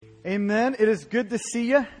Amen. It is good to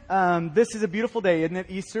see you. This is a beautiful day, isn't it,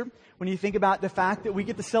 Easter? When you think about the fact that we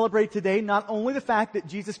get to celebrate today, not only the fact that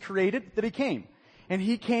Jesus created, that He came. And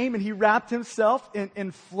He came and He wrapped Himself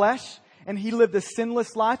in flesh, and He lived a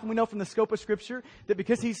sinless life. And we know from the scope of Scripture that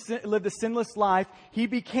because He lived a sinless life, He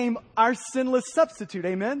became our sinless substitute.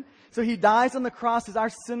 Amen? So He dies on the cross as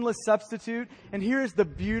our sinless substitute. And here is the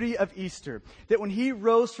beauty of Easter, that when He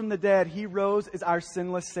rose from the dead, He rose as our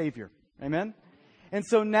sinless Savior. Amen? And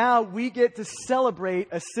so now we get to celebrate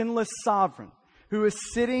a sinless sovereign who is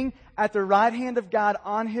sitting at the right hand of God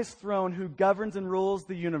on His throne, who governs and rules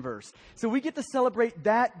the universe. So we get to celebrate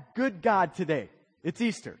that good God today. It's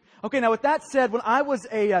Easter. Okay, now with that said, when I was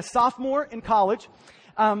a sophomore in college,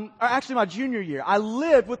 or actually my junior year, I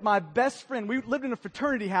lived with my best friend. We lived in a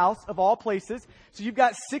fraternity house of all places. So you've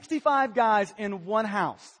got 65 guys in one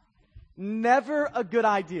house. Never a good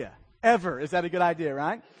idea. Ever. Is that a good idea,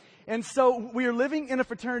 right? And so we are living in a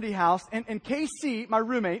fraternity house, and KC, my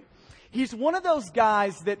roommate, he's one of those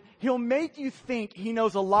guys that he'll make you think he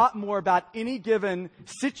knows a lot more about any given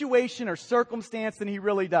situation or circumstance than he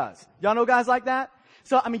really does. Y'all know guys like that?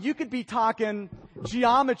 So, I mean, you could be talking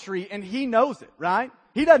geometry and he knows it, right?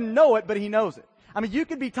 He doesn't know it, but he knows it. I mean, you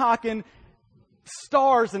could be talking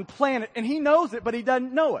stars and planets, and he knows it, but he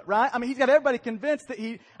doesn't know it, right? I mean, he's got everybody convinced that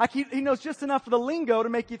he knows just enough of the lingo to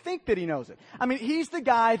make you think that he knows it. I mean, he's the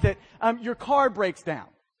guy that your car breaks down.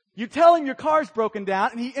 You tell him your car's broken down,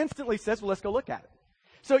 and he instantly says, well, let's go look at it.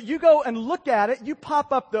 So you go and look at it, you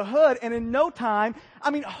pop up the hood, and in no time, I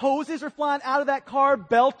mean, hoses are flying out of that car,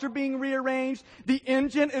 belts are being rearranged, the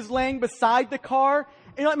engine is laying beside the car.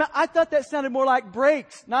 You know, I thought that sounded more like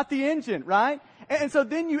brakes, not the engine, right? And so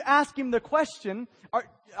then you ask him the question, are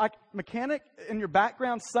like mechanic in your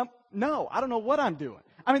background? No, I don't know what I'm doing.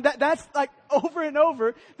 I mean, that's like over and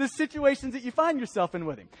over the situations that you find yourself in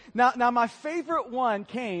with him. Now my favorite one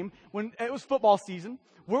came when it was football season.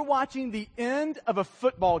 We're watching the end of a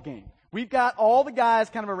football game. We've got all the guys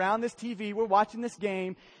kind of around this TV. We're watching this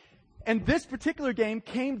game. And this particular game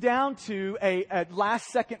came down to a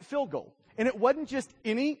last-second field goal. And it wasn't just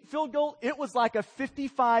any field goal. It was like a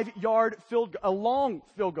 55-yard field goal, a long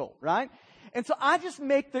field goal, right? And so I just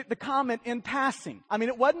make the comment in passing. I mean,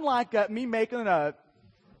 it wasn't like me making a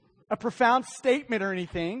profound statement or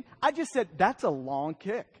anything. I just said, that's a long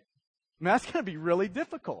kick. I mean, that's going to be really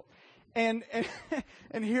difficult. And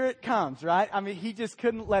here it comes, right? I mean, he just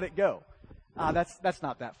couldn't let it go. That's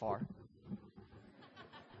not that far.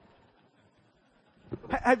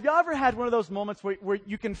 Have y'all ever had one of those moments where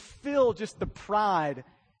you can feel just the pride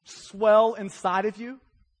swell inside of you?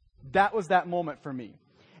 That was that moment for me.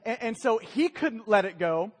 And so he couldn't let it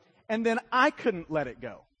go, and then I couldn't let it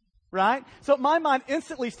go, right? So my mind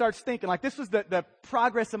instantly starts thinking, like this was the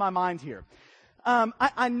progress in my mind here.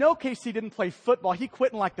 I know KC didn't play football. He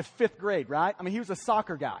quit in like the 5th grade, right? I mean, he was a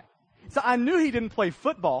soccer guy. So I knew he didn't play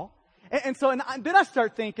football. And then I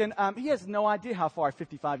start thinking, he has no idea how far a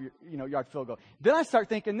 55-yard field goal. Then I start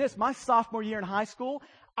thinking this, my sophomore year in high school,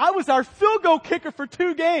 I was our field goal kicker for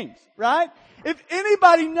 2 games, right? If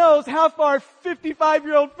anybody knows how far a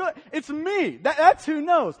 55-year-old, it's me. That's who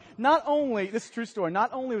knows. This is a true story, not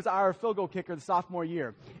only was I our field goal kicker the sophomore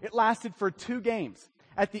year, it lasted for 2 games.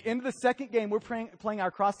 At the end of the second game, we're playing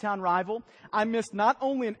our crosstown rival. I missed not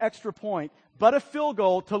only an extra point, but a field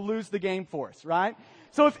goal to lose the game for us, right?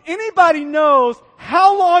 So if anybody knows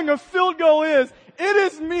how long a field goal is, it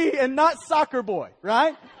is me and not soccer boy,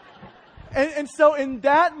 right? And so in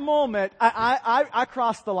that moment, I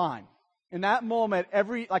crossed the line. In that moment,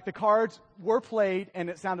 the cards were played and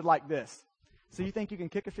it sounded like this. So you think you can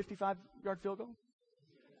kick a 55-yard field goal?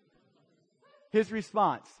 His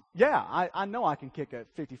response, yeah, I know I can kick a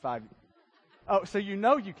 55. Oh, so you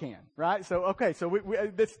know you can, right? So, okay, so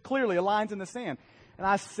this clearly a line's in the sand. And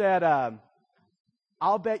I said,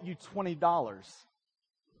 I'll bet you $20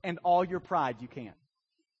 and all your pride you can.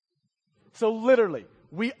 So literally,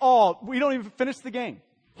 we don't even finish the game.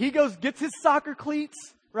 He gets his soccer cleats,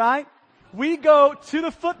 right? We go to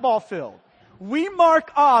the football field. We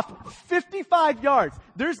mark off 55 yards.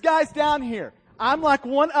 There's guys down here. I'm like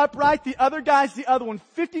one upright, the other guy's the other one.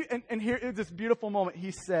 50, and here is this beautiful moment. He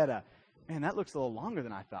said, man, that looks a little longer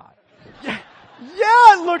than I thought. Yeah,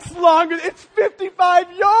 it looks longer. It's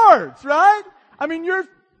 55 yards, right? I mean, your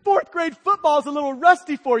 4th grade football is a little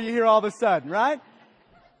rusty for you here all of a sudden, right?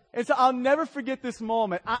 And so I'll never forget this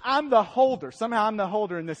moment. I'm the holder. Somehow I'm the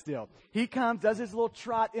holder in this deal. He comes, does his little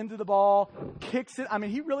trot into the ball, kicks it. I mean,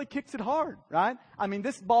 he really kicks it hard, right? I mean,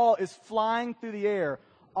 this ball is flying through the air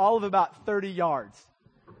all of about 30 yards.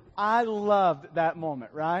 I loved that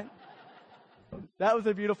moment, right? That was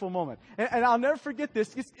a beautiful moment. And I'll never forget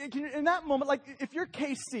this. In that moment, like if you're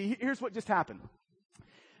KC, here's what just happened.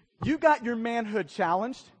 You got your manhood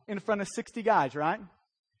challenged in front of 60 guys, right?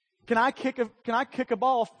 Can I kick a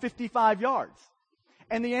ball 55 yards?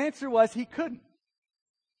 And the answer was he couldn't.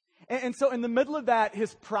 And so in the middle of that,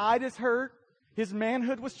 his pride is hurt. His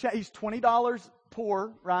manhood was he's $20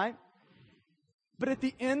 poor, right? But at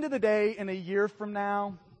the end of the day, in a year from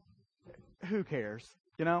now, who cares?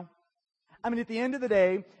 You know? I mean, at the end of the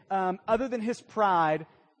day, other than his pride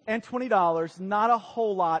and $20, not a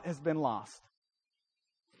whole lot has been lost.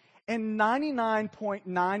 And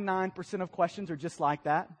 99.99% of questions are just like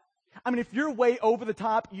that. I mean, if you're way over the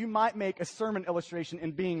top, you might make a sermon illustration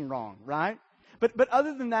in being wrong, right? But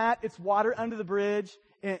other than that, it's water under the bridge.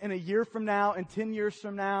 In a year from now, in 10 years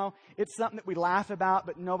from now, it's something that we laugh about,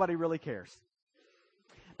 but nobody really cares.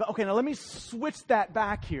 But okay, now let me switch that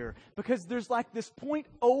back here, because there's like this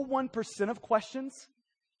 0.01% of questions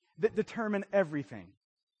that determine everything.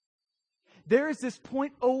 There is this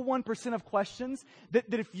 0.01% of questions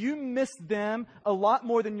that if you miss them, a lot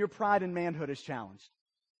more than your pride and manhood is challenged.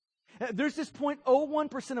 There's this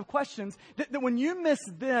 0.01% of questions that when you miss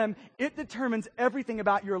them, it determines everything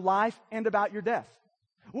about your life and about your death.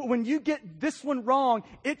 When you get this one wrong,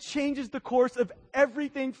 it changes the course of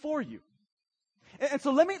everything for you. And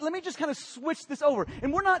so let me just kind of switch this over.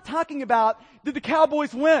 And we're not talking about, did the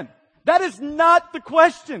Cowboys win? That is not the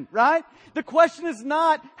question, right? The question is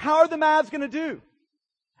not, how are the Mavs going to do?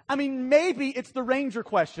 I mean, maybe it's the Ranger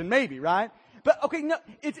question, maybe, right? But okay, no,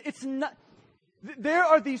 it's not. There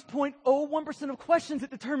are these 0.01% of questions that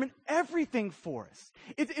determine everything for us.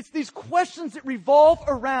 It's these questions that revolve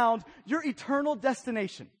around your eternal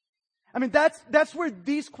destination. I mean, that's where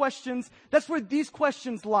these questions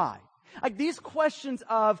lie. Like these questions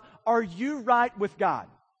of, are you right with God?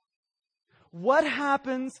 What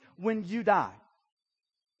happens when you die?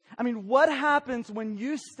 I mean, what happens when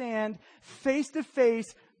you stand face to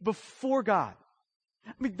face before God?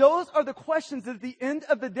 I mean, those are the questions that at the end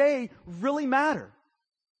of the day really matter.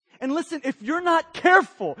 And listen, if you're not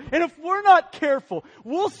careful, and if we're not careful,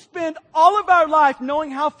 we'll spend all of our life knowing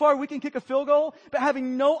how far we can kick a field goal, but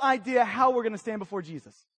having no idea how we're going to stand before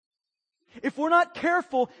Jesus. If we're not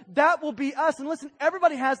careful, that will be us. And listen,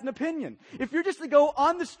 everybody has an opinion. If you're just to go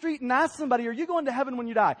on the street and ask somebody, are you going to heaven when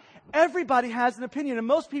you die? Everybody has an opinion. And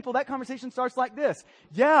most people, that conversation starts like this.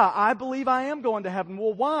 Yeah, I believe I am going to heaven.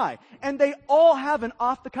 Well, why? And they all have an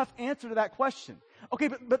off-the-cuff answer to that question. Okay,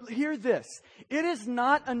 but hear this. It is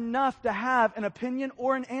not enough to have an opinion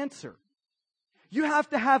or an answer. You have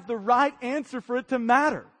to have the right answer for it to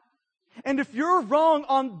matter. And if you're wrong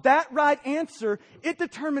on that right answer, it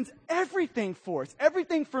determines everything for us.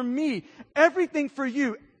 Everything for me, everything for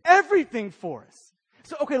you, everything for us.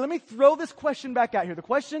 So, okay, let me throw this question back out here. The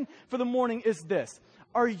question for the morning is this.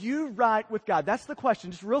 Are you right with God? That's the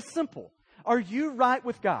question. Just real simple. Are you right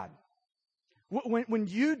with God? When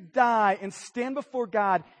you die and stand before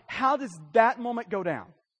God, how does that moment go down?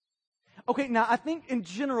 Okay, now I think in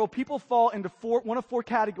general, people fall into one of four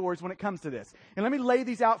categories when it comes to this. And let me lay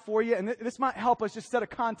these out for you, and this might help us just set a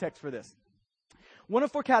context for this. One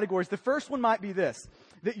of four categories. The first one might be this,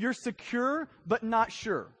 that you're secure but not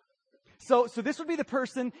sure. So this would be the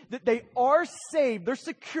person that they are saved, they're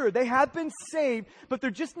secure, they have been saved, but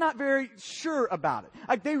they're just not very sure about it.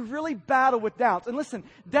 Like they really battle with doubts. And listen,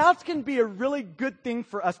 doubts can be a really good thing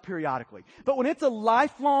for us periodically. But when it's a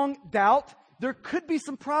lifelong doubt, there could be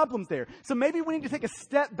some problems there. So maybe we need to take a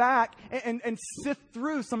step back and sift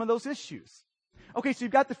through some of those issues. Okay, so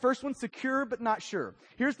you've got the first one, secure but not sure.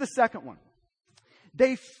 Here's the second one.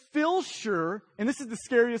 They feel sure, and this is the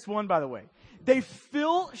scariest one, by the way. They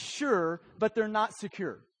feel sure, but they're not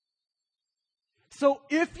secure. So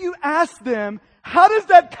if you ask them, how does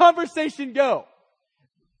that conversation go?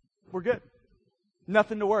 We're good.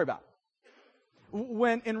 Nothing to worry about.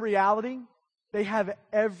 When in reality, they have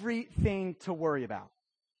everything to worry about.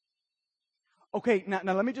 Okay, now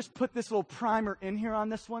let me just put this little primer in here on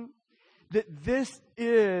this one. That this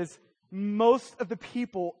is most of the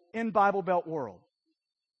people in Bible Belt world.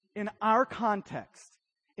 In our context,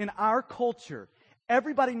 in our culture,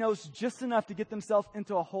 everybody knows just enough to get themselves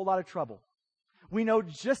into a whole lot of trouble. We know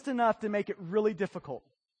just enough to make it really difficult.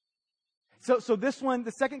 So this one,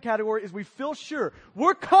 the second category is we feel sure.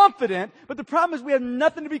 We're confident, but the problem is we have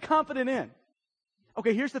nothing to be confident in.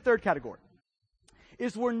 Okay, here's the third category.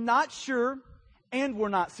 Is we're not sure and we're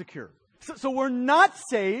not secure. So we're not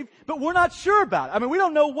saved, but we're not sure about it. I mean, we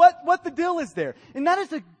don't know what the deal is there. And that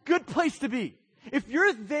is a good place to be. If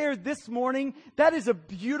you're there this morning, that is a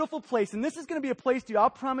beautiful place. And this is going to be a place to you, I'll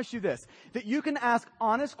promise you this, that you can ask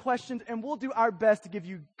honest questions and we'll do our best to give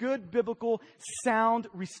you good, biblical, sound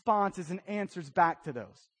responses and answers back to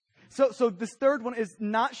those. So this third one is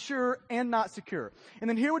not sure and not secure. And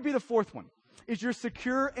then here would be the fourth one, is you're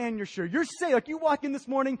secure and you're sure. You're safe. Like you walk in this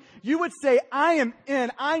morning, you would say, I am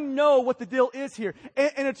in. I know what the deal is here.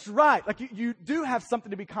 And it's right. Like you do have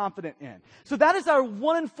something to be confident in. So that is our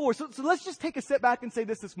 1 and 4. So let's just take a step back and say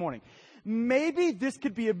this morning. Maybe this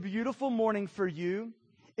could be a beautiful morning for you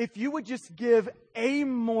if you would just give a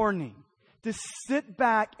morning to sit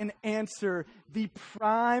back and answer the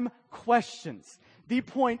prime questions. The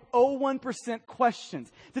 0.01% questions.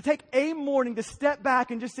 To take a morning to step back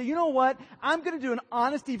and just say, you know what? I'm going to do an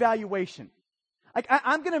honest evaluation. Like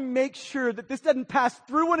I'm going to make sure that this doesn't pass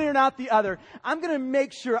through one ear and out the other. I'm going to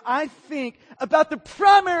make sure I think about the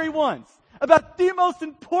primary ones, about the most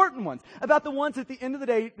important ones, about the ones at the end of the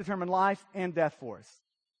day determine life and death for us.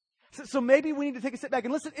 So maybe we need to take a step back.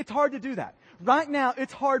 And listen, it's hard to do that. Right now,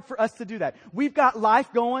 it's hard for us to do that. We've got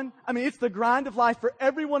life going. I mean, it's the grind of life for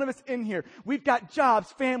every one of us in here. We've got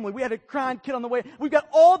jobs, family. We had a crying kid on the way. We've got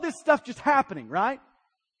all this stuff just happening, right?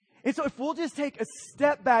 And so if we'll just take a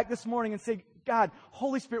step back this morning and say, God,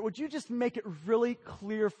 Holy Spirit, would you just make it really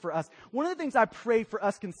clear for us? One of the things I pray for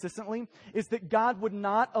us consistently is that God would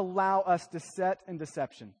not allow us to set in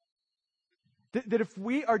deception. That if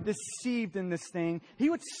we are deceived in this thing, He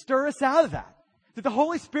would stir us out of that. That the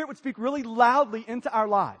Holy Spirit would speak really loudly into our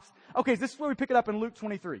lives. Okay, so this is where we pick it up in Luke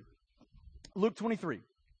 23. Luke 23.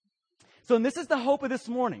 So and this is the hope of this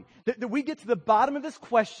morning. That we get to the bottom of this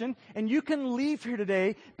question and you can leave here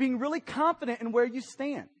today being really confident in where you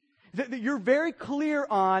stand. That you're very clear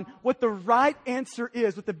on what the right answer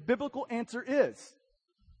is, what the biblical answer is.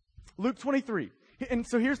 Luke 23. And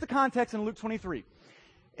so here's the context in Luke 23.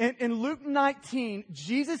 In Luke 19,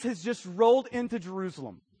 Jesus has just rolled into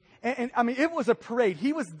Jerusalem. And I mean, it was a parade.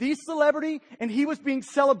 He was the celebrity and He was being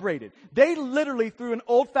celebrated. They literally threw an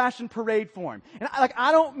old-fashioned parade for Him. And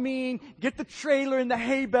I don't mean get the trailer and the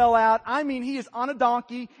hay bale out. I mean, He is on a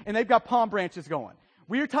donkey and they've got palm branches going.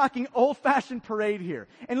 We are talking old-fashioned parade here.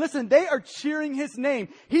 And listen, they are cheering His name.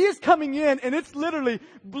 He is coming in and it's literally,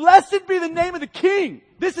 blessed be the name of the King.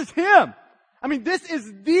 This is Him. I mean, this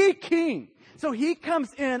is the King. So He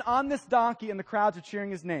comes in on this donkey and the crowds are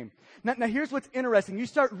cheering His name. Now here's what's interesting. You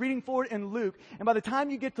start reading forward in Luke, and by the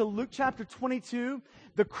time you get to Luke chapter 22,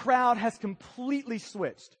 the crowd has completely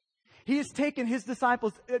switched. He has taken His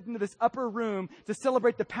disciples into this upper room to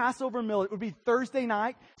celebrate the Passover meal. It would be Thursday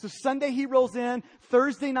night. So Sunday He rolls in.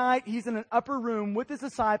 Thursday night, He's in an upper room with His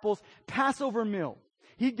disciples, Passover meal.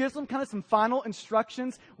 He gives them kind of some final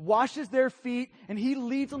instructions, washes their feet, and He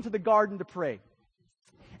leads them to the garden to pray.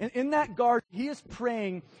 And in that garden, He is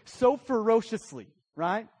praying so ferociously,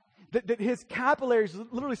 right? That His capillaries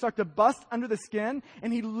literally start to bust under the skin,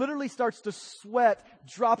 and He literally starts to sweat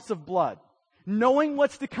drops of blood. Knowing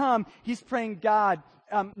what's to come, He's praying, God,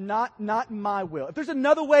 not my will. If there's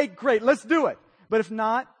another way, great, let's do it. But if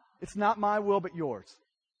not, it's not my will, but yours.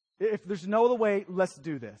 If there's no other way, let's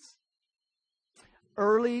do this.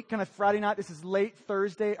 Early kind of Friday night, this is late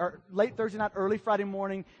Thursday night, early Friday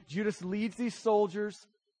morning, Judas leads these soldiers.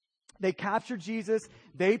 They capture Jesus.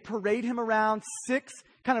 They parade Him around. 6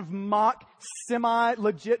 kind of mock,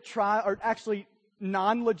 semi-legit trial, or actually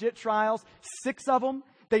non-legit trials. 6 of them.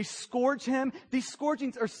 They scourge Him. These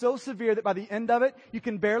scourgings are so severe that by the end of it, you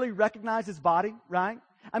can barely recognize His body, right?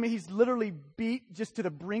 I mean, He's literally beat just to the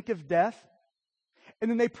brink of death. And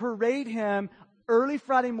then they parade Him early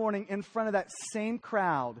Friday morning in front of that same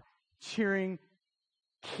crowd cheering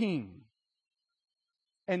King.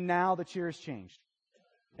 And now the cheer has changed.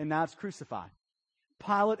 And now it's crucified.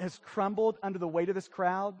 Pilate has crumbled under the weight of this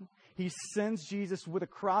crowd. He sends Jesus with a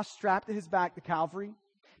cross strapped to His back to Calvary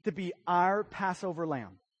to be our Passover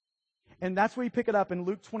lamb. And that's where you pick it up in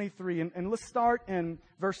Luke 23. And let's start in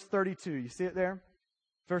verse 32. You see it there?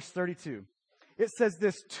 Verse 32. It says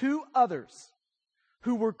this, 2 others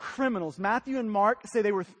who were criminals. Matthew and Mark say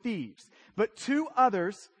they were thieves. But 2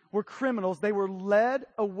 others were criminals. They were led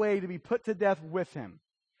away to be put to death with Him.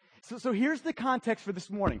 So here's the context for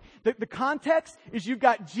this morning. The context is you've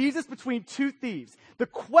got Jesus between 2 thieves. The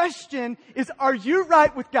question is, are you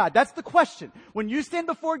right with God? That's the question. When you stand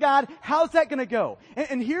before God, how's that going to go?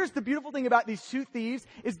 And here's the beautiful thing about these 2 thieves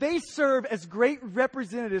is they serve as great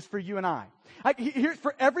representatives for you and I. Here,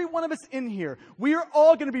 for every one of us in here, we are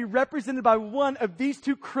all going to be represented by one of these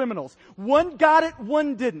two criminals. One got it,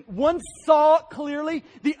 one didn't. One saw it clearly,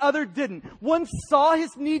 the other didn't. One saw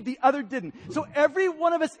his need, the other didn't. So every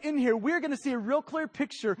one of us in here, we're going to see a real clear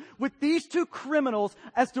picture with these two criminals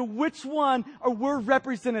as to which one we're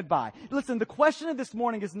represented by. Listen, the question of this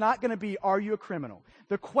morning is not going to be, are you a criminal?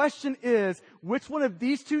 The question is, which one of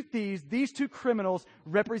these two thieves, these two criminals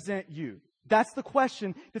represent you? That's the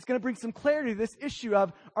question that's going to bring some clarity to this issue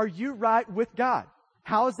of, are you right with God?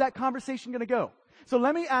 How is that conversation going to go? So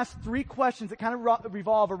let me ask 3 questions that kind of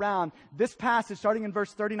revolve around this passage starting in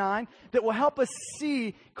verse 39 that will help us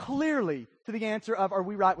see clearly to the answer of, are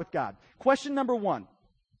we right with God? Question number 1,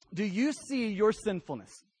 do you see your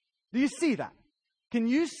sinfulness? Do you see that? Can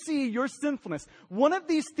you see your sinfulness? One of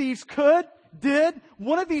these thieves did,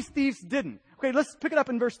 one of these thieves didn't. Okay, let's pick it up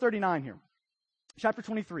in verse 39 here. Chapter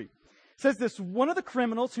 23. Says this, one of the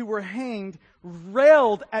criminals who were hanged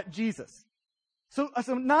railed at Jesus. So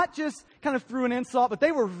not just kind of threw an insult, but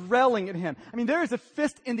they were railing at him. I mean, there is a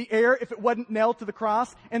fist in the air if it wasn't nailed to the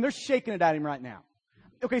cross, and they're shaking it at him right now.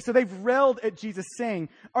 Okay, so they've railed at Jesus saying,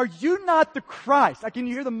 are you not the Christ? Can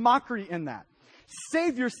you hear the mockery in that?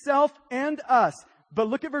 Save yourself and us. But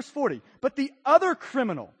look at verse 40. But the other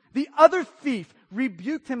criminal, the other thief,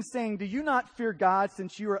 rebuked him saying, do you not fear God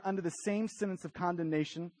since you are under the same sentence of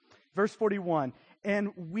condemnation? Verse 41,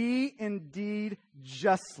 and we indeed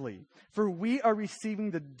justly, for we are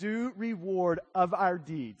receiving the due reward of our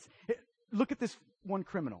deeds. Look at this one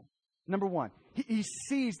criminal. Number 1, he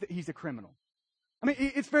sees that he's a criminal. I mean,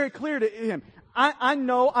 it's very clear to him. I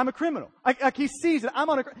know I'm a criminal. He sees it.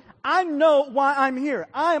 I know why I'm here.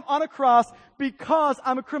 I am on a cross because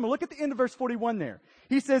I'm a criminal. Look at the end of verse 41 there.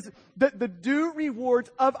 He says that the due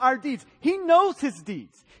rewards of our deeds. He knows his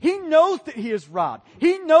deeds. He knows that he is robbed.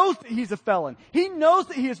 He knows that he's a felon. He knows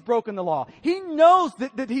that he has broken the law. He knows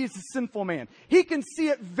that he is a sinful man. He can see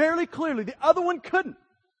it very clearly. The other one couldn't.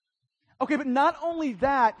 Okay, but not only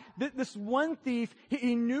that, this one thief,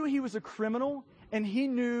 he knew he was a criminal, and he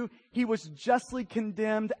knew he was justly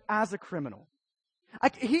condemned as a criminal.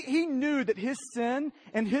 He knew that his sin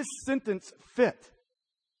and his sentence fit.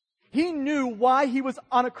 He knew why he was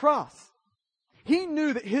on a cross. He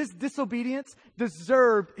knew that his disobedience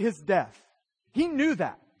deserved his death. He knew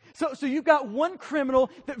that. So you've got one criminal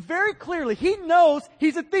that very clearly, he knows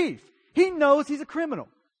he's a thief. He knows he's a criminal.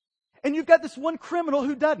 And you've got this one criminal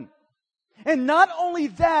who doesn't. And not only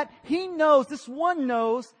that, this one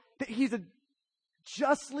knows that he's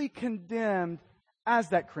justly condemned as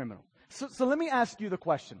that criminal. So let me ask you the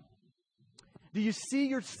question. Do you see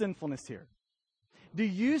your sinfulness here? Do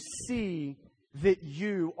you see that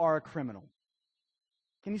you are a criminal?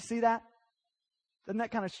 Can you see that? Doesn't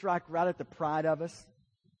that kind of strike right at the pride of us?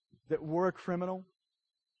 That we're a criminal?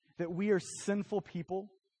 That we are sinful people?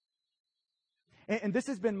 And this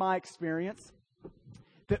has been my experience,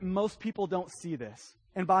 that most people don't see this.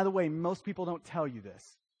 And by the way, most people don't tell you this.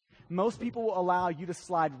 Most people will allow you to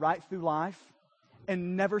slide right through life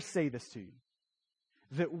and never say this to you.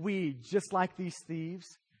 That we, just like these thieves,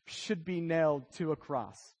 should be nailed to a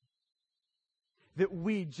cross. That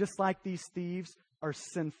we, just like these thieves, are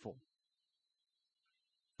sinful.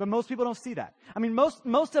 But most people don't see that. I mean,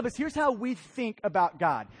 most of us, here's how we think about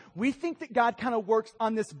God. We think that God kind of works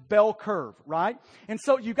on this bell curve, right? And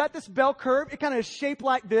so you got this bell curve, it kind of is shaped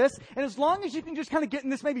like this, and as long as you can just kind of get in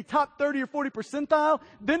this maybe top 30 or 40 percentile,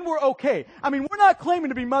 then we're okay. I mean, we're not claiming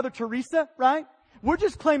to be Mother Teresa, right? We're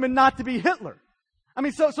just claiming not to be Hitler. I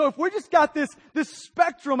mean, so if we just got this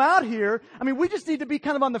spectrum out here, I mean, we just need to be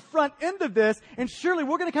kind of on the front end of this, and surely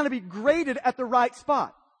we're going to kind of be graded at the right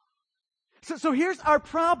spot. So here's our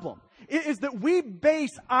problem, is that we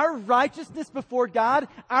base our righteousness before God,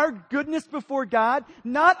 our goodness before God,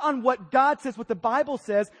 not on what God says, what the Bible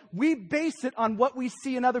says. We base it on what we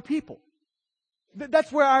see in other people.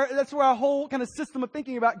 That's where our whole kind of system of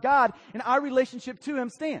thinking about God and our relationship to Him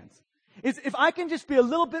stands. Is if I can just be a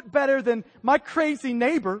little bit better than my crazy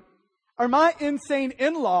neighbor or my insane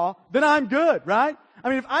in-law, then I'm good, right? I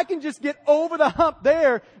mean, if I can just get over the hump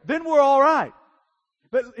there, then we're all right.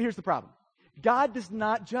 But here's the problem. God does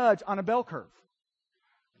not judge on a bell curve.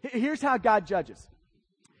 Here's how God judges.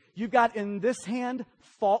 You've got in this hand,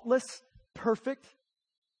 faultless, perfect.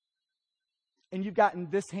 And you've got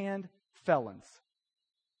in this hand, felons.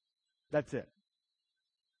 That's it.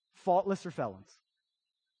 Faultless or felons.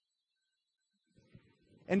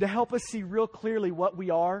 And to help us see real clearly what we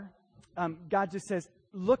are, God just says,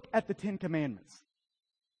 look at the 10 Commandments.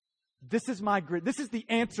 This is my grid. This is the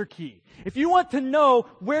answer key. If you want to know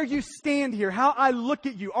where you stand here, how I look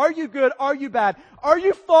at you, are you good? Are you bad? Are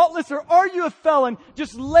you faultless or are you a felon?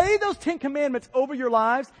 Just lay those 10 commandments over your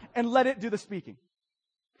lives and let it do the speaking.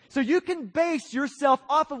 So you can base yourself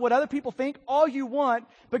off of what other people think all you want,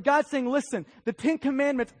 but God's saying, listen, the 10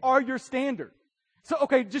 commandments are your standard. So,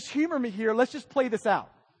 okay, just humor me here. Let's just play this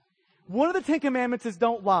out. One of the 10 commandments is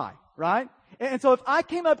don't lie, right? And so if I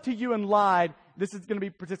came up to you and lied, this is going to be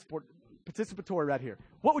participatory right here.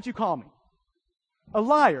 What would you call me? A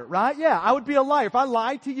liar, right? Yeah, I would be a liar. If I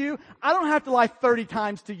lied to you, I don't have to lie 30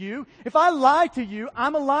 times to you. If I lie to you,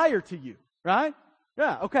 I'm a liar to you, right?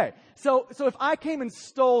 Yeah, okay. So if I came and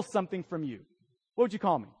stole something from you, what would you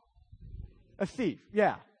call me? A thief,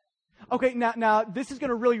 yeah. Okay, now this is going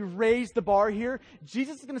to really raise the bar here.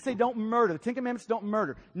 Jesus is going to say don't murder. The 10 Commandments don't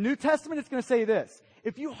murder. New Testament is going to say this.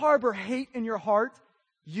 If you harbor hate in your heart,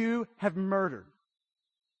 you have murdered.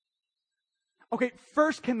 Okay,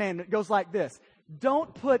 first commandment goes like this.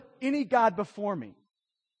 Don't put any God before me.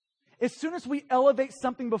 As soon as we elevate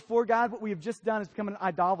something before God, what we have just done is become an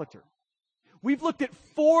idolater. We've looked at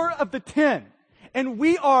 4 of the 10, and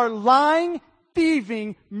we are lying,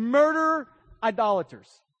 thieving, murder idolaters.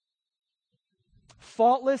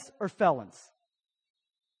 Faultless or felons.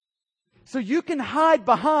 So you can hide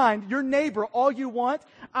behind your neighbor all you want.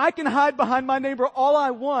 I can hide behind my neighbor all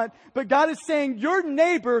I want. But God is saying your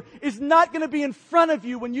neighbor is not going to be in front of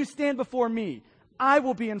you when you stand before me. I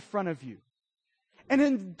will be in front of you. And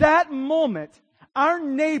in that moment, our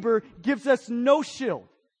neighbor gives us no shield.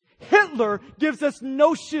 Hitler gives us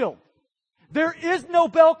no shield. There is no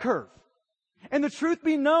bell curve. And the truth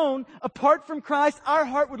be known, apart from Christ, our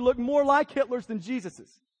heart would look more like Hitler's than Jesus's.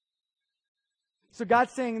 So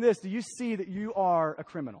God's saying this, do you see that you are a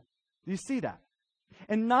criminal? Do you see that?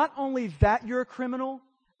 And not only that you're a criminal,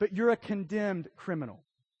 but you're a condemned criminal.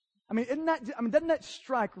 Doesn't that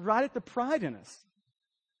strike right at the pride in us?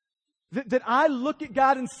 That I look at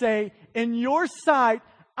God and say, in your sight,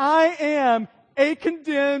 I am a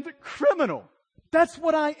condemned criminal. That's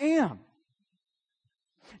what I am.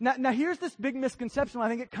 Now here's this big misconception when I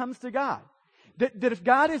think it comes to God. That if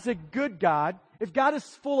God is a good God, if God is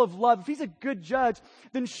full of love, if He's a good judge,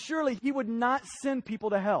 then surely He would not send people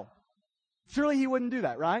to hell. Surely He wouldn't do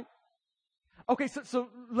that, right? Okay, so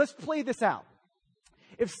let's play this out.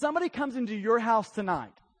 If somebody comes into your house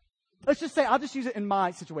tonight, let's just say, I'll just use it in my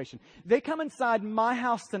situation. They come inside my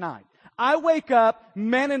house tonight. I wake up,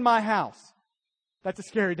 man in my house. That's a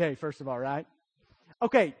scary day, first of all, right?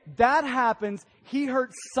 Okay, that happens. He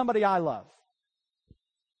hurts somebody I love.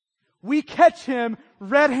 We catch him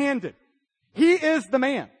red-handed. He is the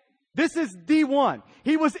man. This is the one.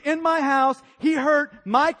 He was in my house. He hurt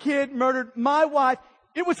my kid, murdered my wife.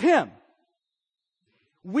 It was him.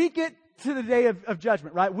 We get to the day of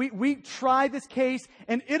judgment, right? We try this case,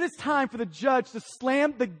 and it is time for the judge to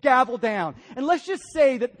slam the gavel down. And let's just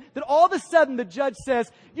say that all of a sudden the judge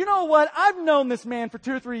says, you know what? I've known this man for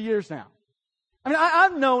 2 or 3 years now.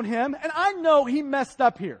 I've known him, and I know he messed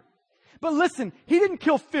up here. But listen, he didn't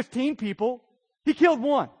kill 15 people. He killed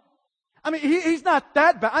 1. He's not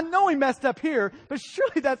that bad. I know he messed up here, but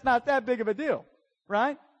surely that's not that big of a deal,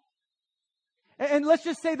 right? And let's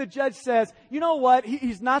just say the judge says, you know what,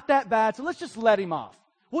 he's not that bad, so let's just let him off.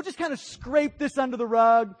 We'll just kind of scrape this under the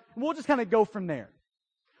rug, and we'll just kind of go from there.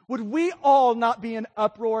 Would we all not be in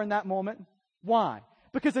uproar in that moment? Why?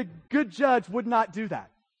 Because a good judge would not do that.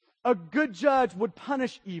 A good judge would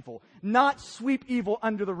punish evil, not sweep evil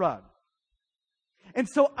under the rug. And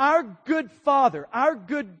so our good Father, our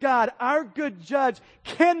good God, our good judge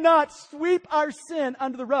cannot sweep our sin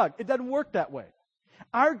under the rug. It doesn't work that way.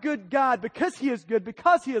 Our good God, because He is good,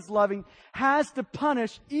 because He is loving, has to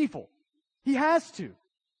punish evil. He has to.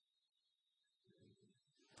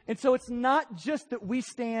 And so it's not just that we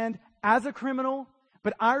stand as a criminal,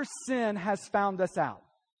 but our sin has found us out.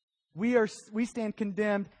 We stand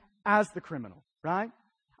condemned as the criminal, right?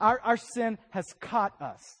 Our sin has caught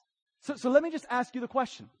us. So let me just ask you the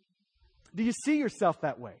question. Do you see yourself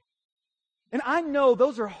that way? And I know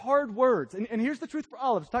those are hard words. And here's the truth for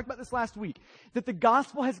all of us. We talked about this last week. That the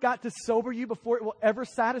gospel has got to sober you before it will ever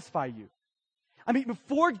satisfy you.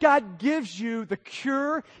 Before God gives you the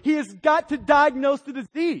cure, He has got to diagnose the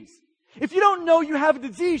disease. If you don't know you have a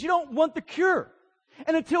disease, you don't want the cure.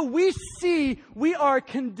 And until we see we are a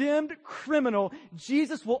condemned criminal,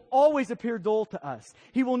 Jesus will always appear dull to us.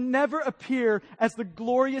 He will never appear as the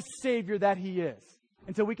glorious Savior that He is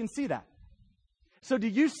until we can see that. So do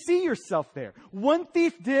you see yourself there? One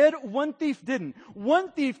thief did, one thief didn't.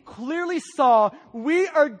 One thief clearly saw we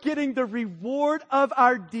are getting the reward of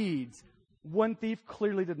our deeds. One thief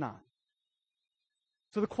clearly did not.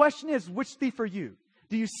 So the question is, which thief are you?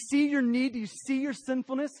 Do you see your need? Do you see your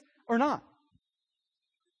sinfulness or not?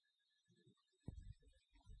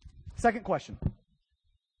 Second question.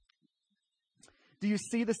 Do you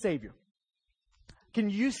see the Savior? Can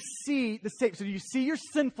you see the Savior? So do you see your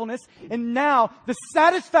sinfulness? And now the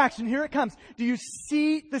satisfaction, here it comes. Do you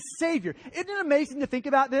see the Savior? Isn't it amazing to think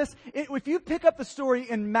about this? If you pick up the story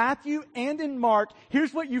in Matthew and in Mark,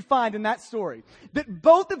 here's what you find in that story. That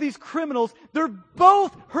both of these criminals, they're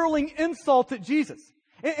both hurling insults at Jesus.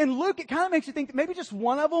 In Luke, it kind of makes you think that maybe just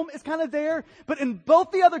one of them is kind of there. But in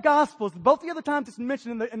both the other Gospels, both the other times it's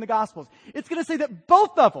mentioned in the Gospels, it's going to say that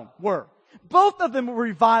both of them were. Both of them were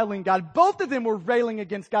reviling God. Both of them were railing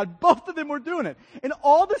against God. Both of them were doing it. And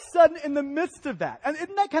all of a sudden, in the midst of that, and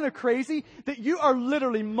isn't that kind of crazy that you are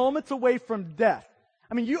literally moments away from death?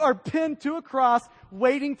 I mean, you are pinned to a cross,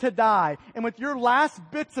 waiting to die. And with your last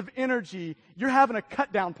bits of energy, you're having a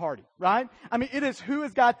cut down party, right? I mean, it is who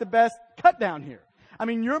has got the best cut down here. I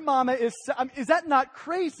mean, your mama is that not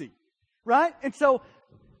crazy? Right? And so,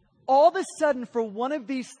 all of a sudden, for one of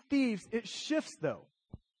these thieves, it shifts though.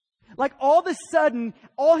 Like all of a sudden,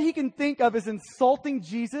 all he can think of is insulting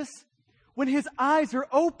Jesus when his eyes are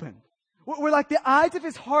open. Where like the eyes of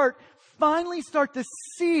his heart finally start to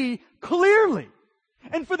see clearly.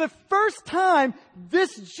 And for the first time,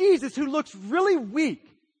 this Jesus who looks really weak,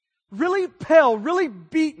 really pale, really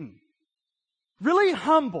beaten, really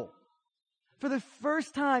humble, for the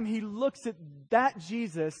first time he looks at that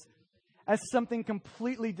Jesus as something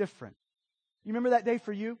completely different. You remember that day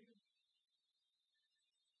for you?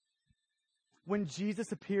 When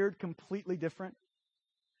Jesus appeared completely different?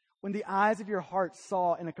 When the eyes of your heart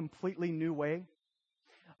saw in a completely new way?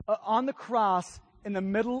 On the cross, in the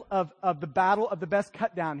middle of the battle of the best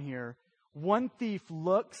cut down here, one thief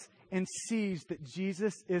looks and sees that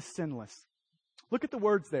Jesus is sinless. Look at the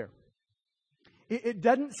words there. It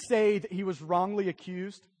doesn't say that he was wrongly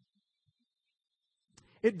accused.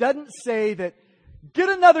 It doesn't say that, get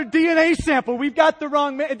another DNA sample, we've got the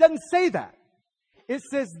wrong man. It doesn't say that. It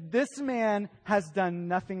says this man has done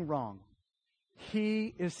nothing wrong.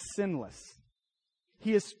 He is sinless.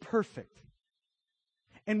 He is perfect.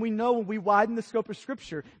 And we know when we widen the scope of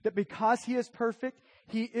Scripture that because He is perfect,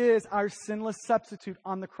 He is our sinless substitute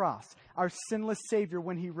on the cross, our sinless Savior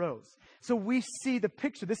when He rose. So we see the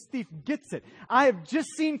picture. This thief gets it. I have just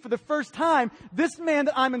seen for the first time this man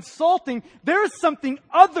that I'm insulting, there is something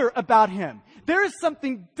other about him. There is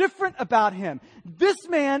something different about him. This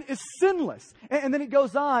man is sinless. And then it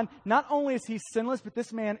goes on, not only is he sinless, but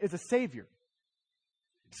this man is a Savior.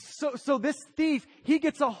 So this thief, he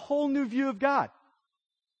gets a whole new view of God.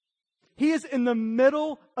 He is in the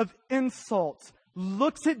middle of insults,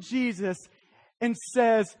 looks at Jesus and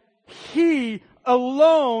says, He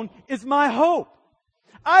alone is my hope.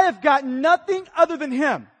 I have got nothing other than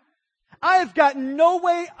Him. I have got no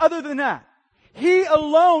way other than that. He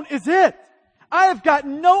alone is it. I have got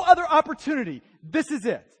no other opportunity. This is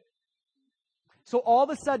it. So all of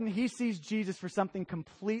a sudden he sees Jesus for something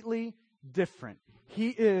completely different. He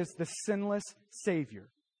is the sinless Savior.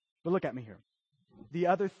 But look at me here. The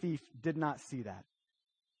other thief did not see that.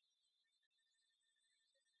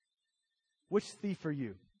 Which thief are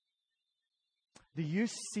you? Do you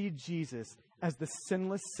see Jesus as the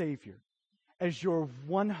sinless Savior, as your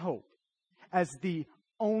one hope, as the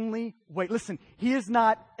only way? Listen, He is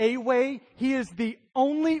not a way. He is the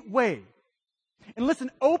only way. And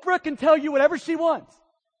listen, Oprah can tell you whatever she wants,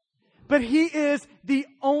 but He is the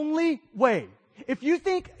only way. If you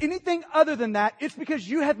think anything other than that, it's because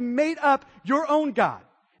you have made up your own God.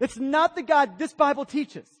 It's not the God this Bible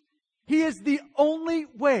teaches. He is the only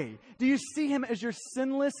way. Do you see Him as your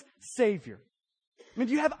sinless Savior? I mean,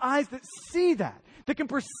 do you have eyes that see that, that can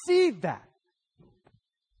perceive that?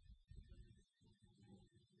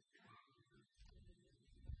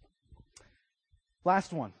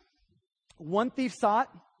 Last one. One thief saw it,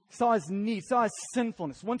 saw his need, saw his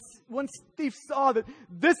sinfulness. One thief saw that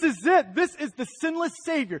this is it. This is the sinless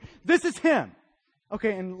Savior. This is Him.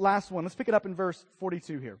 Okay, and last one. Let's pick it up in verse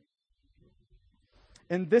 42 here.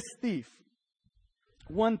 And this thief,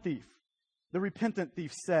 one thief, the repentant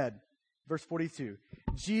thief said, verse 42,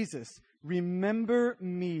 Jesus, remember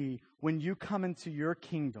me when you come into your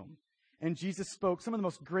kingdom. And Jesus spoke some of the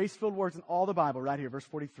most grace-filled words in all the Bible right here, verse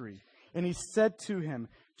 43. And He said to him,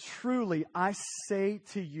 truly, I say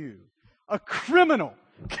to you, a criminal,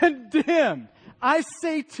 condemned, I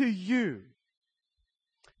say to you,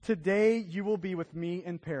 today you will be with me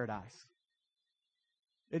in paradise.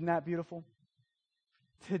 Isn't that beautiful?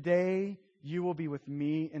 Today you will be with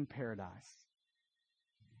me in paradise.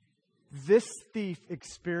 This thief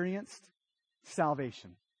experienced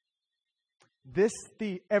salvation. This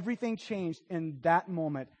thief, everything changed in that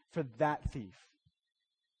moment for that thief.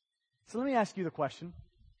 So let me ask you the question.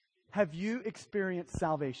 Have you experienced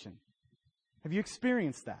salvation? Have you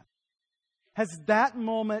experienced that? Has that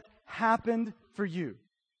moment happened for you?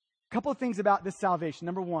 A couple of things about this salvation.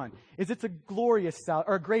 Number one is it's a glorious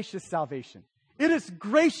or a gracious salvation. It is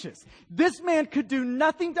gracious. This man could do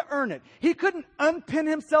nothing to earn it. He couldn't unpin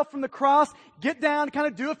himself from the cross, get down, kind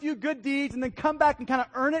of do a few good deeds, and then come back and kind of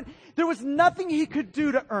earn it. There was nothing he could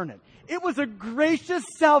do to earn it. It was a gracious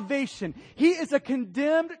salvation. He is a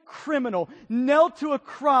condemned criminal nailed to a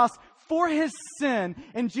cross for his sin.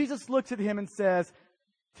 And Jesus looks at him and says,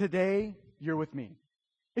 "Today you're with me."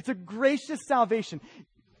 It's a gracious salvation.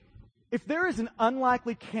 If there is an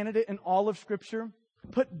unlikely candidate in all of Scripture,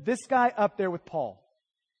 put this guy up there with Paul.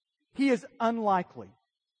 He is unlikely.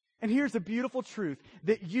 And here's a beautiful truth,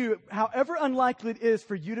 that you, however unlikely it is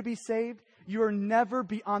for you to be saved, you are never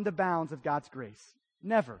beyond the bounds of God's grace.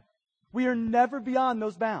 Never. We are never beyond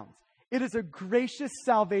those bounds. It is a gracious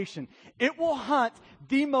salvation. It will hunt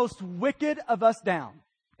the most wicked of us down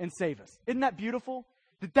and save us. Isn't that beautiful?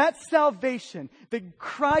 That salvation that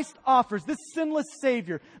Christ offers, this sinless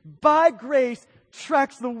Savior, by grace,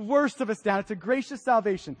 tracks the worst of us down. It's a gracious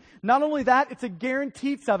salvation. Not only that, it's a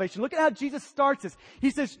guaranteed salvation. Look at how Jesus starts this.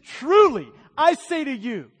 He says, "Truly, I say to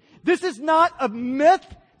you," this is not a myth.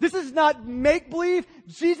 This is not make-believe.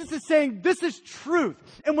 Jesus is saying, this is truth.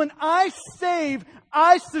 And when I save,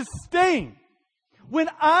 I sustain. When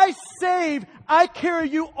I save, I carry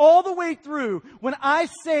you all the way through. When I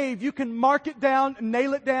save, you can mark it down,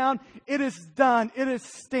 nail it down. It is done. It is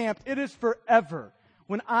stamped. It is forever.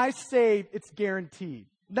 When I save, it's guaranteed.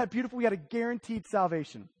 Isn't that beautiful? We got a guaranteed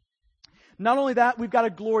salvation. Not only that, we've got a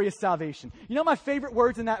glorious salvation. You know my favorite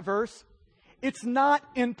words in that verse? It's not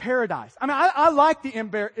in paradise. I mean, I like the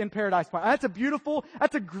in paradise part. That's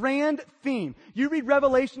a grand theme. You read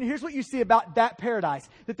Revelation, here's what you see about that paradise.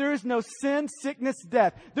 That there is no sin, sickness,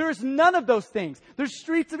 death. There is none of those things. There's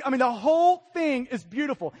streets of, the whole thing is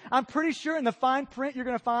beautiful. I'm pretty sure in the fine print you're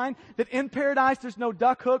going to find that in paradise there's no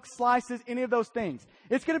duck hooks, slices, any of those things.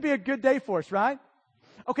 It's going to be a good day for us, right?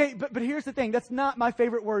 Okay, but here's the thing. That's not my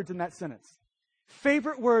favorite words in that sentence.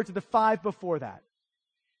 Favorite words are the 5 before that.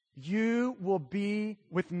 You will be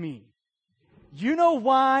with me. You know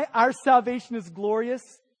why our salvation is glorious?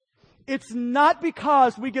 It's not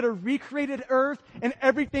because we get a recreated earth and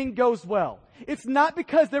everything goes well. It's not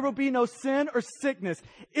because there will be no sin or sickness.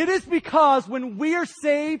 It is because when we are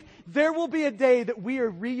saved, there will be a day that we are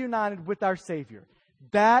reunited with our Savior.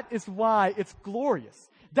 That is why it's glorious.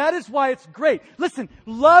 That is why it's great. Listen,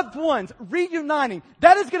 loved ones reuniting,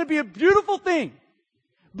 that is going to be a beautiful thing.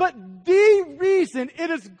 But the reason it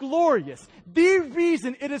is glorious, the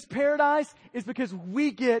reason it is paradise, is because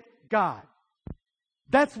we get God.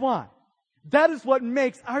 That's why. That is what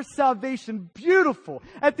makes our salvation beautiful.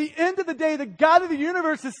 At the end of the day, the God of the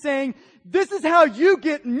universe is saying, this is how you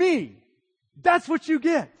get me. That's what you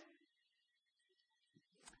get.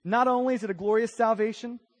 Not only is it a glorious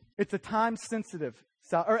salvation, it's a time-sensitive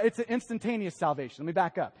it's an instantaneous salvation. Let me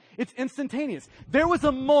back up. It's instantaneous. There was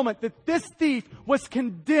a moment that this thief was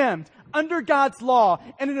condemned under God's law,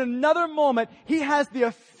 and in another moment, he has the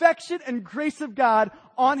affection and grace of God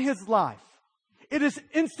on his life. It is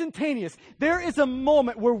instantaneous. There is a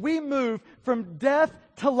moment where we move from death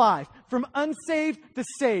to life, from unsaved to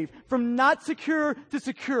saved, from not secure to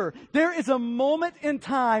secure. There is a moment in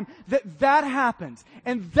time that happens,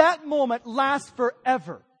 and that moment lasts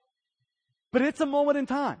forever. But it's a moment in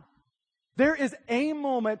time. There is a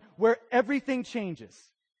moment where everything changes.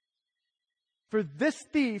 For this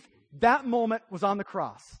thief, that moment was on the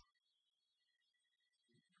cross.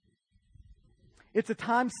 It's a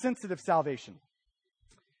time-sensitive salvation.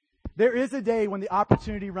 There is a day when the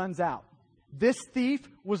opportunity runs out. This thief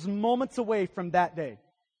was moments away from that day.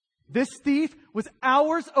 This thief was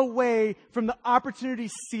hours away from the opportunity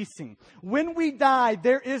ceasing. When we die,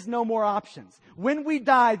 there is no more options. When we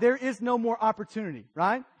die, there is no more opportunity,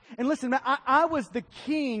 right? And listen, man, I was the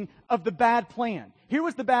king of the bad plan. Here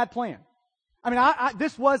was the bad plan.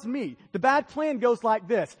 This was me. The bad plan goes like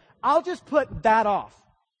this. I'll just put that off.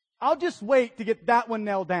 I'll just wait to get that one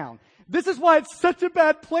nailed down. This is why it's such a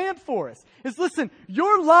bad plan for us. Listen,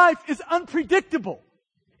 your life is unpredictable.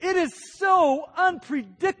 It is so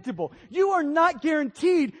unpredictable. You are not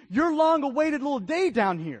guaranteed your long-awaited little day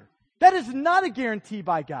down here. That is not a guarantee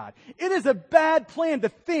by God. It is a bad plan to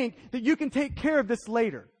think that you can take care of this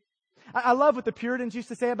later. I love what the Puritans used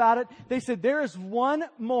to say about it. They said there is one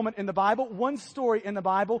moment in the Bible, one story in the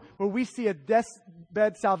Bible where we see a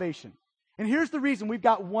deathbed salvation. And here's the reason we've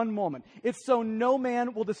got one moment. It's so no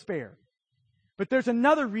man will despair. But there's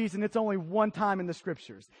another reason it's only one time in the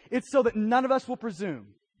Scriptures. It's so that none of us will presume.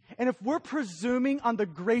 And if we're presuming on the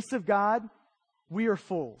grace of God, we are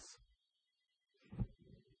fools.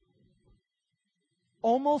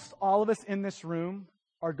 Almost all of us in this room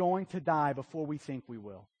are going to die before we think we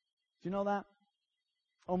will. Do you know that?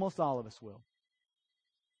 Almost all of us will.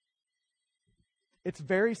 It's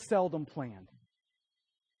very seldom planned.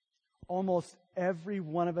 Almost every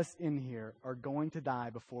one of us in here are going to die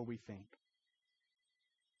before we think.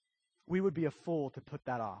 We would be a fool to put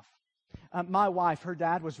that off. My wife, her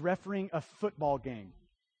dad was refereeing a football game.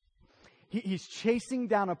 He's chasing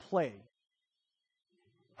down a play,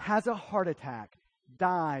 has a heart attack,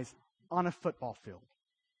 dies on a football field.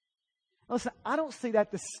 Listen, I don't say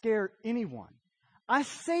that to scare anyone. I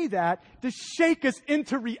say that to shake us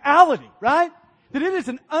into reality, right? That it is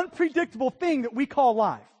an unpredictable thing that we call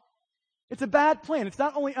life. It's a bad plan. It's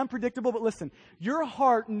not only unpredictable, but listen, your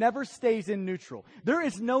heart never stays in neutral. There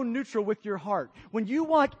is no neutral with your heart. When you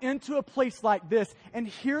walk into a place like this and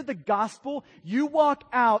hear the gospel, you walk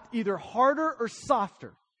out either harder or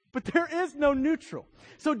softer. But there is no neutral.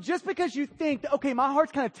 So just because you think that, okay, my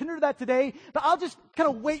heart's kind of tender to that today, but I'll just kind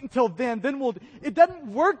of wait until then it doesn't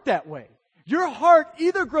work that way. Your heart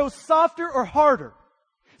either grows softer or harder.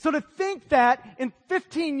 So to think that in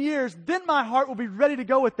 15 years, then my heart will be ready to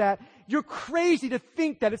go with that, you're crazy to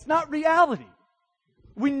think that. It's not reality.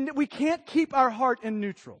 We can't keep our heart in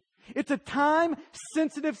neutral. It's a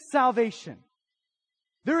time-sensitive salvation.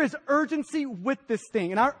 There is urgency with this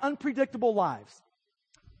thing in our unpredictable lives.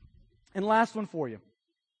 And last one for you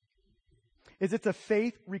is it's a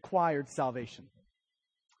faith-required salvation.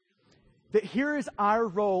 That here is our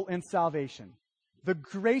role in salvation. The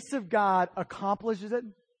grace of God accomplishes it.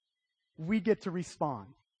 We get to respond.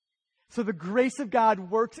 So the grace of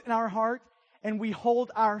God works in our heart, and we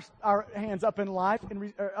hold our hands up in life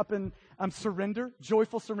and up in surrender,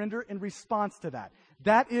 joyful surrender in response to that.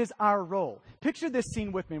 That is our role. Picture this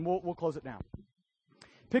scene with me, and we'll close it now.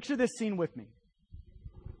 Picture this scene with me.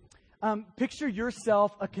 Picture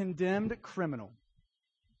yourself a condemned criminal.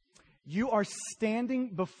 You are standing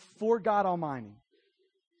before God Almighty,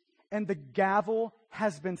 and the gavel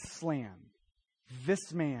has been slammed.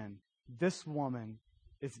 This man, this woman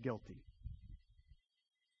is guilty.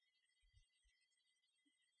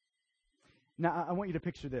 Now, I want you to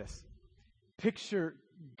picture this. Picture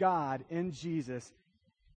God in Jesus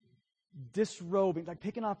disrobing, like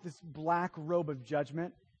taking off this black robe of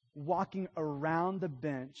judgment, walking around the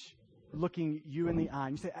bench, looking you in the eye.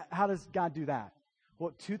 And you say, how does God do that?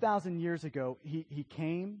 Well, 2,000 years ago, He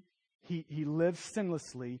came, He lived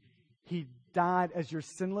sinlessly, He died as your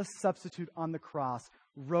sinless substitute on the cross,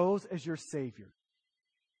 rose as your Savior.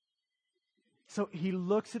 So He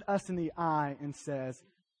looks at us in the eye and says,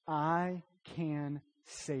 I can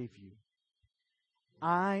save you.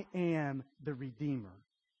 I am the Redeemer.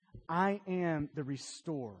 I am the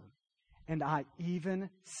Restorer. And I even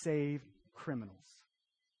save criminals.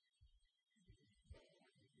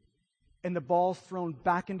 And the ball's thrown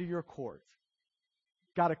back into your court.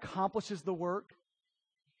 God accomplishes the work,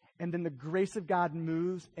 and then the grace of God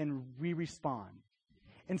moves and we respond.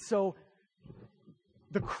 And so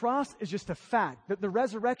the cross is just a fact. The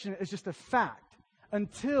resurrection is just a fact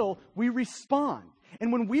until we respond.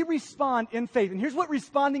 And when we respond in faith, and here's what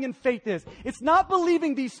responding in faith is. It's not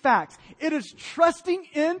believing these facts. It is trusting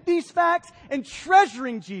in these facts and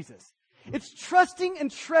treasuring Jesus. It's trusting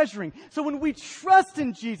and treasuring. So when we trust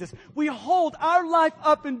in Jesus, we hold our life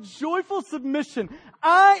up in joyful submission.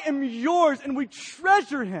 I am yours, and we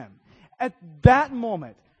treasure Him. At that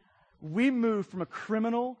moment, we move from a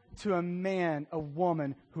criminal to a man, a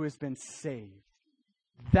woman who has been saved.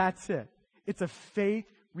 That's it. It's a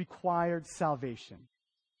faith-required salvation.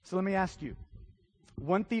 So let me ask you.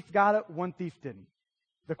 One thief got it, one thief didn't.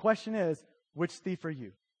 The question is, which thief are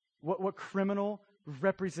you? What criminal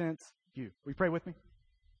represents you? Will you pray with me?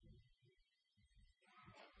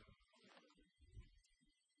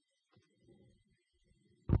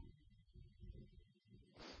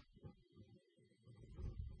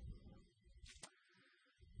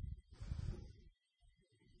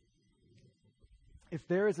 If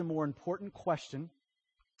there is a more important question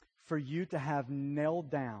for you to have nailed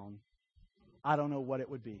down, I don't know what it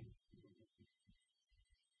would be.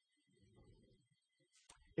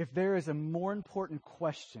 If there is a more important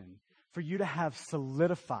question for you to have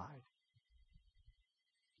solidified,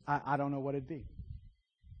 I don't know what it'd be.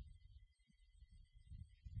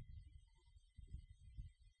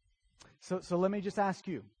 So let me just ask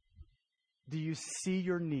you, do you see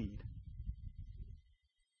your need?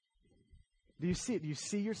 Do you see it? Do you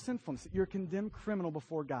see your sinfulness? You're a condemned criminal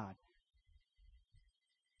before God.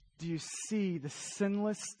 Do you see the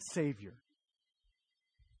sinless Savior?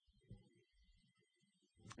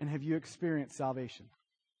 And have you experienced salvation?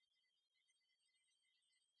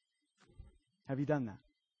 Have you done that?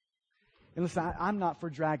 And listen, I'm not for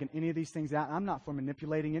dragging any of these things out. I'm not for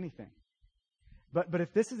manipulating anything. But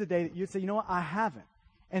if this is a day that you'd say, you know what, I haven't.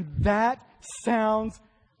 And that sounds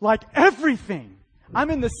like everything. I'm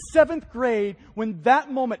in the 7th grade when that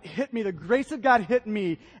moment hit me. The grace of God hit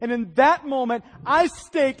me. And in that moment, I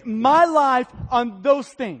staked my life on those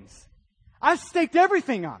things. I staked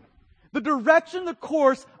everything on it. The direction, the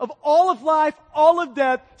course of all of life, all of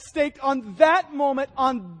death, staked on that moment,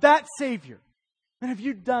 on that Savior. And have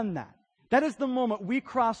you done that? That is the moment we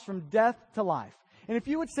cross from death to life. And if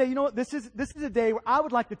you would say, you know what, this is a day where I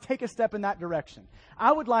would like to take a step in that direction.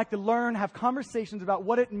 I would like to learn, have conversations about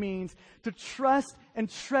what it means to trust and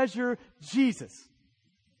treasure Jesus.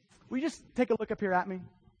 Will you just take a look up here at me?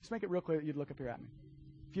 Just make it real clear that you'd look up here at me.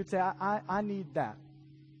 If you'd say, I need that.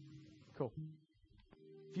 Cool.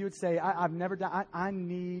 If you would say, I've never done, I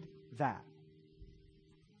need that.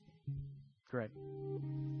 Great.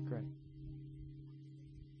 Great.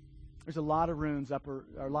 There's a lot of rooms up, or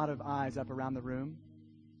a lot of eyes up around the room.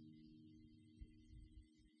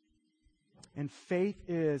 And faith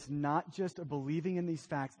is not just a believing in these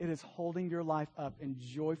facts. It is holding your life up in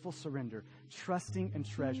joyful surrender, trusting and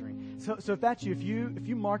treasuring. So if that's you, if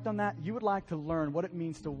you marked on that, you would like to learn what it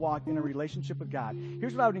means to walk in a relationship with God.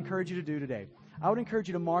 Here's what I would encourage you to do today. I would encourage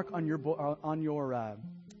you to mark on your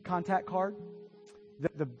contact card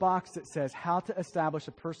the box that says how to establish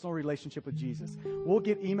a personal relationship with Jesus. We'll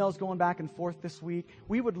get emails going back and forth this week.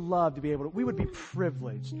 We would love to be able to, we would be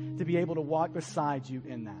privileged to be able to walk beside you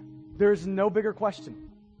in that. There is no bigger question.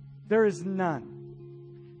 There is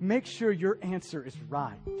none. Make sure your answer is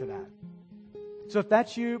right to that. So if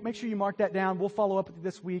that's you, make sure you mark that down. We'll follow up with you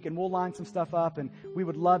this week and we'll line some stuff up, and we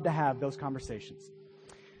would love to have those conversations.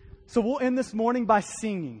 So we'll end this morning by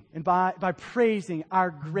singing and by praising our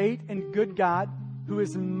great and good God who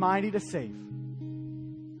is mighty to save.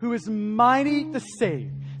 Who is mighty to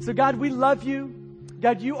save. So God, we love you.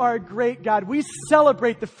 God, you are a great God. We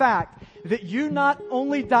celebrate the fact that you not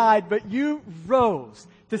only died, but you rose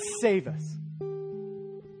to save us.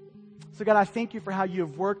 So God, I thank you for how you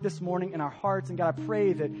have worked this morning in our hearts. And God, I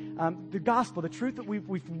pray that the gospel, the truth that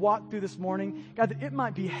we've walked through this morning, God, that it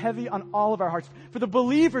might be heavy on all of our hearts. For the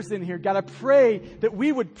believers in here, God, I pray that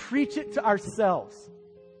we would preach it to ourselves.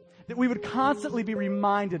 That we would constantly be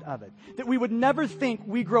reminded of it. That we would never think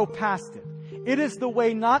we grow past it. It is the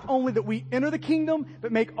way not only that we enter the kingdom,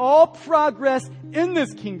 but make all progress in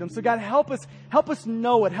this kingdom. So God, help us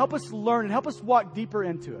know it. Help us learn it. Help us walk deeper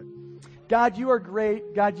into it. God, you are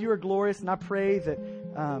great. God, you are glorious. And I pray that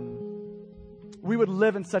we would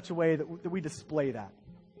live in such a way that we display that.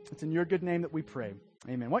 It's in your good name that we pray.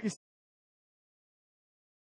 Amen. What you